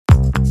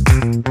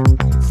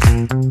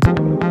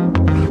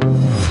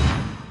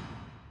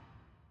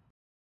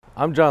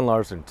I'm Jon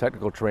Larson,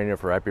 Technical Trainer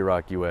for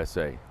Epiroc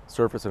USA,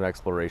 Surface and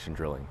Exploration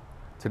Drilling.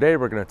 Today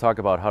we're going to talk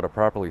about how to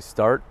properly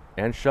start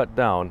and shut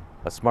down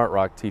a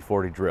SmartROC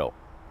T40 drill.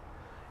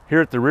 Here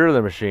at the rear of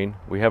the machine,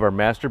 we have our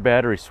master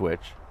battery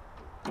switch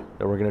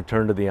that we're going to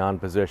turn to the on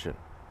position.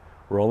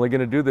 We're only going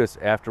to do this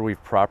after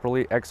we've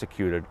properly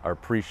executed our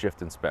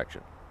pre-shift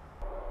inspection.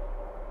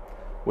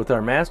 With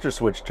our master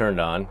switch turned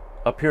on,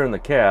 up here in the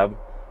cab,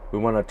 we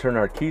want to turn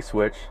our key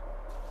switch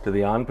to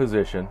the on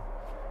position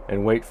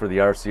and wait for the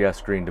RCS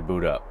screen to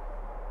boot up.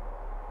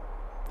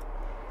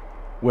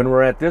 When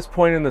we're at this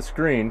point in the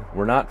screen,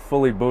 we're not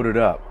fully booted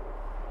up.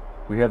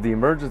 We have the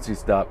emergency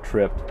stop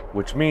tripped,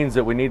 which means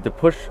that we need to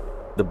push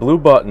the blue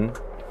button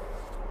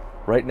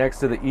right next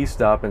to the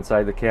e-stop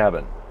inside the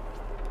cabin.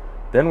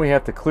 Then we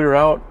have to clear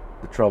out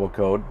the trouble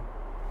code.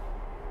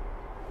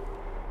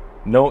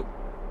 Note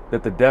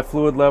that the DEF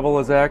fluid level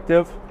is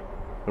active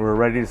and we're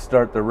ready to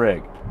start the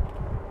rig.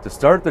 To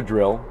start the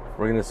drill,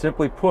 we're going to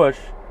simply push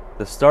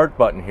the start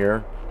button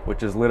here,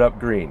 which is lit up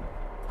green.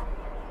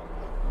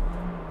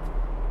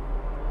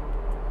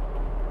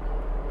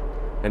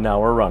 And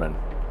now we're running.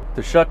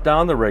 To shut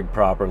down the rig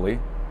properly,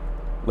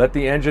 let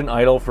the engine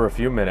idle for a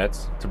few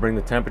minutes to bring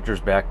the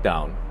temperatures back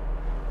down.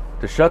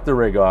 To shut the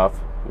rig off,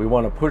 we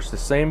want to push the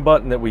same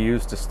button that we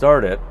used to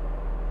start it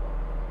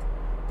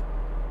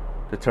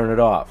to turn it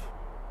off.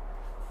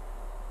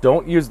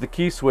 Don't use the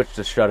key switch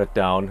to shut it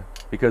down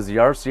because the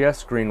RCS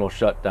screen will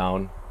shut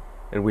down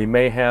and we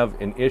may have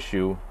an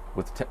issue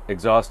with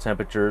exhaust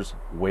temperatures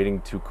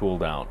waiting to cool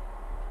down.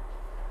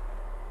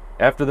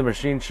 After the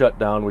machine shut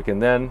down, we can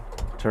then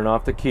turn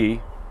off the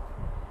key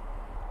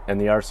and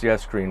the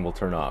RCS screen will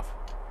turn off.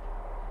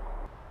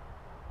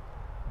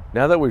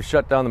 Now that we've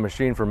shut down the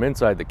machine from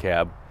inside the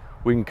cab,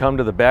 we can come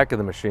to the back of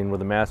the machine where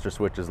the master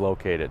switch is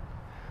located.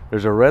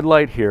 There's a red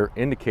light here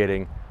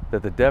indicating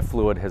that the DEF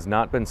fluid has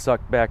not been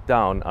sucked back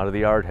down out of the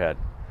yard head.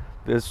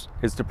 This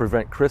is to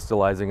prevent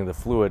crystallizing of the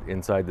fluid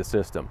inside the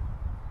system.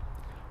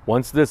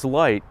 Once this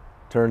light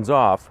turns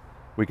off,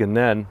 we can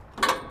then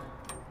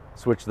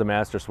switch the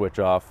master switch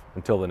off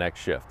until the next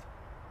shift.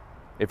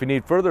 If you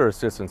need further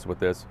assistance with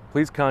this,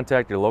 please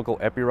contact your local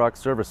Epiroc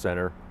service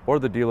center or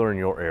the dealer in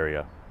your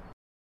area.